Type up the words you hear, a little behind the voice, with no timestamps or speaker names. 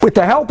With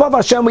the help of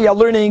Hashem, we are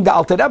learning the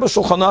Alter Rebbe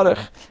Shulchan Aruch,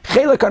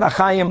 Chelek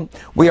Arachayim.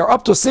 We are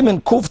up to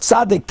Siman Kuf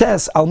Tzadik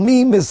Tes, Al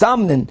Mi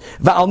Mizamnin,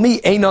 Al Mi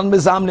Einan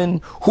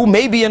Mizamnin, who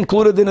may be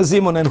included in a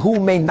Zimun and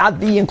who may not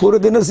be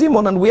included in a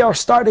Zimun. And we are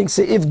starting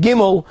Seif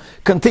Gimel,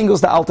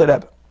 continues the Alter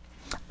Rebbe.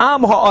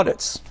 Am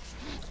Ha'aretz.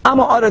 Am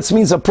Ha'aretz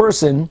means a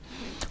person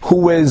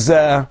who is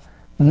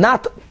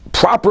not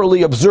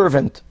properly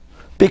observant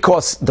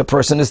because the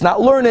person is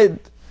not learned,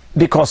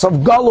 because of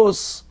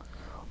galus,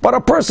 but a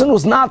person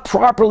who's not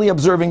properly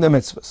observing the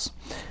mitzvahs.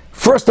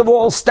 First of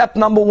all, step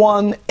number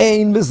one,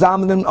 ein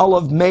v'zamnin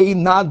olav, may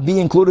not be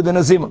included in a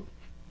zimun.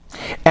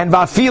 And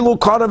v'afilu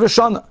kara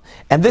v'shana,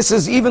 and this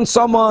is even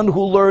someone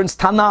who learns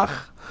Tanakh,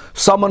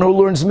 someone who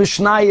learns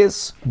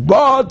Mishnayos,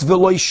 but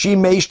v'lo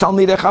shimesh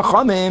talmidei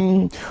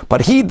chachamim,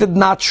 but he did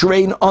not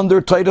train under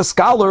Torah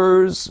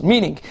scholars,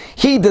 meaning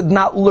he did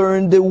not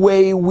learn the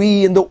way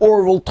we in the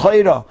oral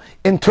Torah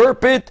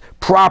interpret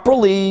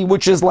properly,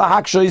 which is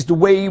lahaksha, is the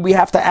way we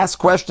have to ask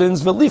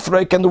questions,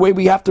 v'lifrek, and the way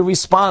we have to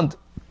respond.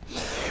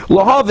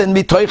 Lahavin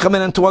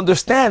mitoichamin, and to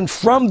understand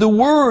from the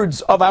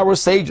words of our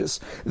sages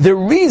the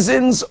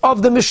reasons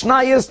of the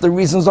Mishnayos, the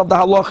reasons of the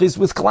halachis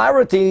with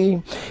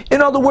clarity.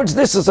 In other words,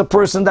 this is a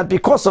person that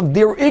because of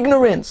their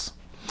ignorance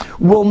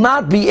will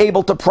not be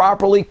able to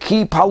properly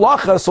keep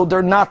halacha, so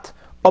they're not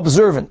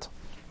observant.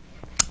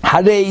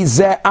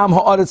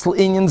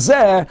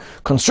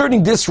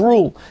 Concerning this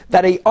rule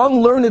that an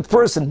unlearned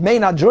person may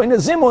not join a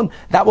zimun,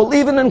 that will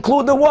even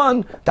include the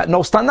one that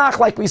knows Tanakh,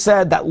 like we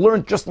said, that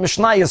learned just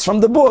Mishnayos from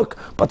the book,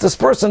 but this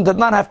person did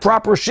not have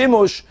proper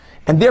shimush,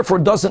 and therefore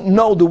doesn't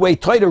know the way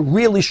Torah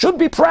really should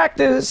be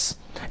practiced,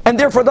 and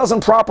therefore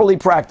doesn't properly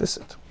practice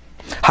it.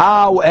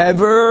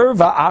 However,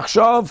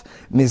 va'achshav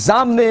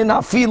mizamnin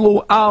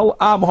afilu al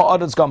am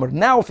ha'aretz gomer.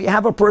 Now, if you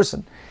have a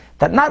person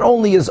that not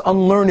only is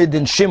unlearned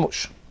in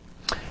shimush,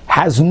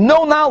 has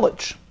no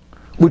knowledge,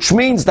 which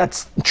means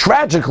that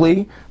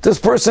tragically this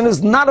person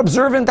is not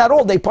observant at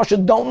all. They pasha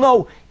don't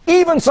know.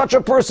 Even such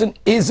a person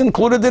is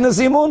included in a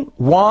zimun.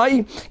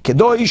 Why?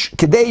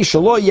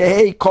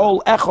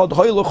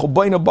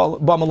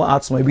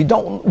 We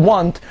don't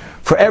want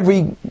for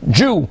every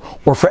Jew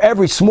or for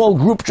every small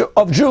group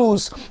of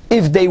Jews,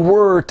 if they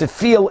were to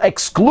feel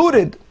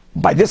excluded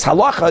by this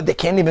halacha, they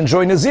can't even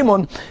join a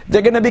zimun.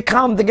 They're going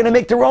to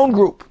make their own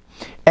group.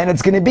 And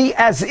it's going to be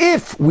as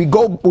if we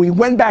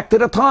went back to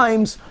the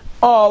times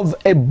of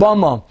a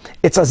bama.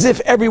 It's as if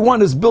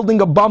everyone is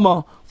building a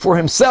bama for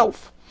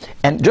himself.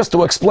 And just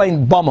to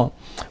explain bama,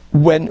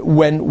 when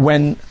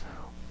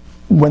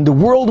the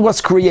world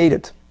was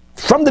created,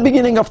 from the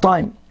beginning of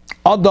time,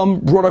 Adam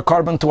brought a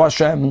carbon to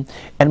Hashem,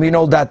 and we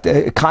know that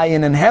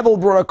Cain and Hevel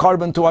brought a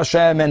carbon to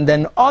Hashem, and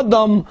then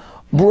Adam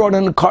brought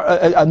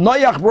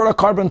Noach brought a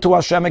carbon to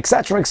Hashem,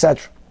 etc.,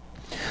 etc.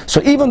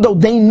 So even though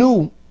they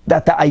knew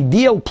that the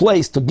ideal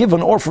place to give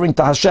an offering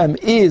to Hashem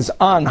is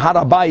on Har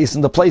HaBayis,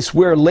 in the place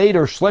where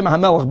later Shlomo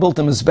HaMelech built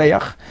a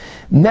Mizbeach,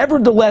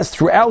 nevertheless,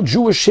 throughout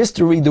Jewish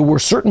history, there were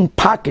certain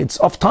pockets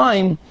of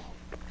time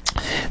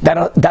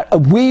that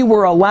we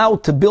were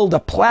allowed to build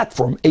a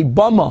platform, a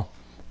bama,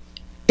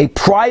 a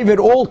private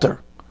altar,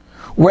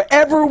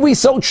 wherever we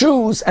so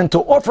choose, and to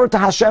offer to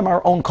Hashem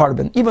our own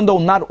carbon. Even though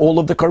not all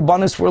of the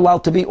karbanis were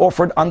allowed to be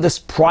offered on this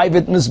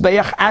private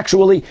mizbeach,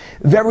 actually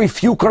very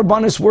few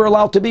karbanis were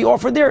allowed to be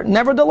offered there.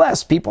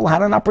 Nevertheless, people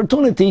had an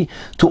opportunity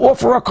to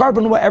offer a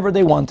carbon wherever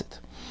they wanted.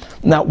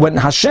 Now, when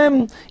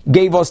Hashem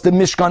gave us the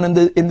Mishkan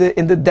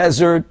in the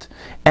desert,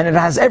 and it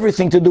has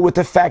everything to do with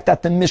the fact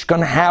that the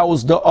Mishkan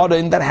housed the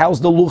Aron, that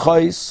housed the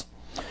Luchais,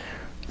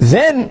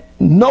 then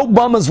no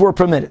bamas were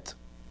permitted.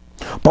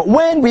 But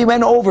when we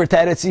went over to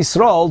Eretz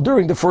Yisrael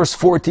during the first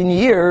 14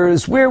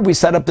 years, where we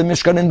set up the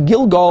Mishkan in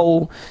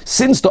Gilgal,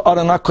 since the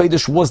Aron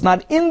HaKodesh was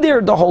not in there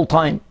the whole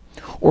time,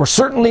 or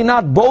certainly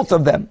not both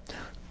of them,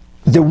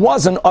 there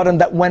was an Aron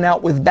that went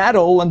out with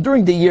battle, and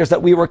during the years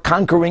that we were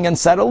conquering and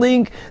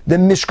settling, the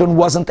Mishkan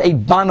wasn't a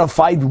bona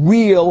fide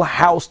real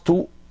house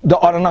to the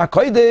Aron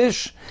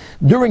HaKodesh.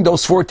 During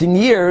those 14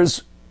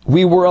 years,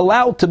 we were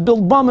allowed to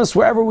build bamas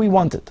wherever we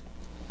wanted,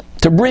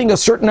 to bring a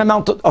certain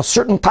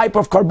type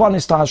of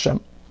karbanis to Hashem.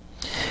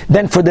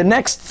 Then for the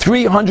next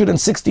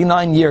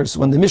 369 years,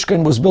 when the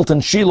Mishkan was built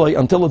in Shiloh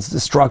until its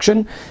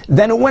destruction,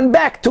 then it went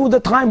back to the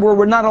time where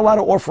we're not allowed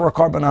to offer a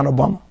carbon on a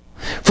bama.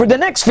 For the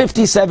next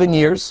 57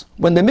 years,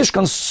 when the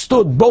Mishkan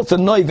stood both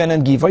in Noiv and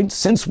in Givain,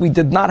 since we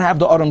did not have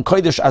the Aron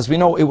Kodesh, as we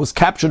know, it was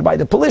captured by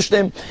the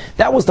Pelishtim,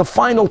 that was the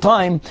final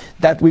time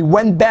that we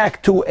went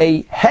back to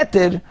a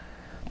heter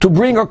to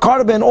bring a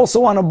carbon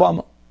also on a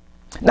bama.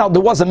 Now,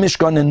 there was a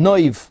Mishkan in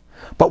Noiv,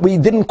 but we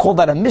didn't call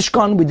that a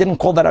Mishkan, we didn't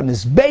call that a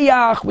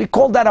Mizbeach, we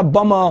called that a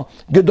Bama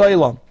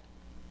Gedoyla.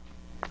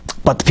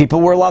 But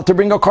people were allowed to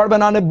bring a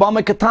carbon on a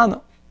Bama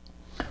Katana.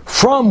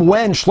 From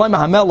when Shlomo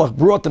HaMelech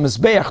brought the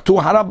Mizbeach to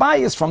Har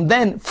HaBayis, from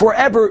then,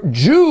 forever,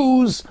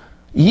 Jews,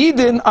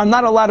 Yidden, are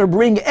not allowed to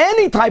bring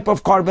any type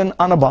of carbon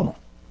on a Bama.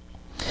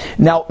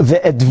 Now,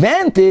 the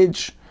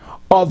advantage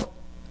of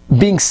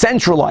being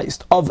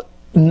centralized, of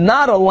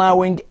not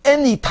allowing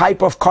any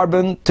type of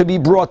carbon to be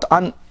brought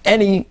on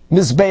any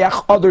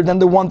mizbeach other than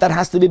the one that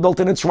has to be built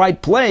in its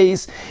right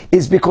place,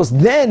 is because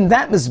then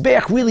that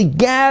mizbeach really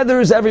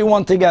gathers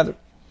everyone together.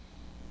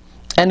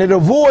 And it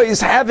avoids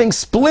having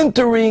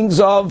splinterings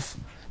of,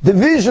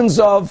 divisions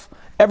of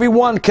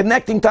everyone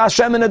connecting to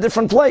Hashem in a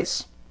different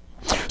place.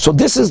 So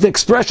this is the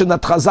expression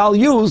that Chazal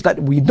used,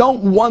 that we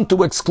don't want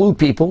to exclude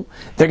people.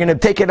 They're going to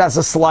take it as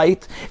a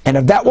slight, and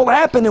if that will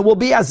happen, it will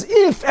be as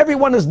if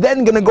everyone is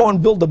then going to go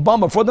and build a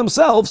bama for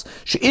themselves.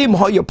 If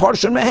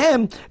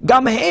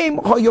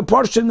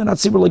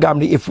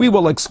we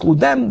will exclude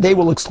them, they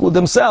will exclude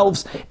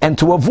themselves. And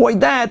to avoid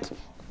that,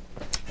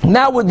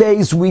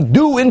 nowadays we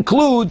do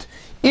include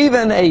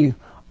even a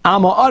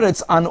Amma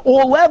Aretz on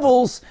all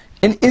levels,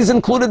 and is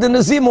included in the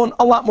Zimun.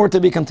 A lot more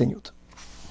to be continued.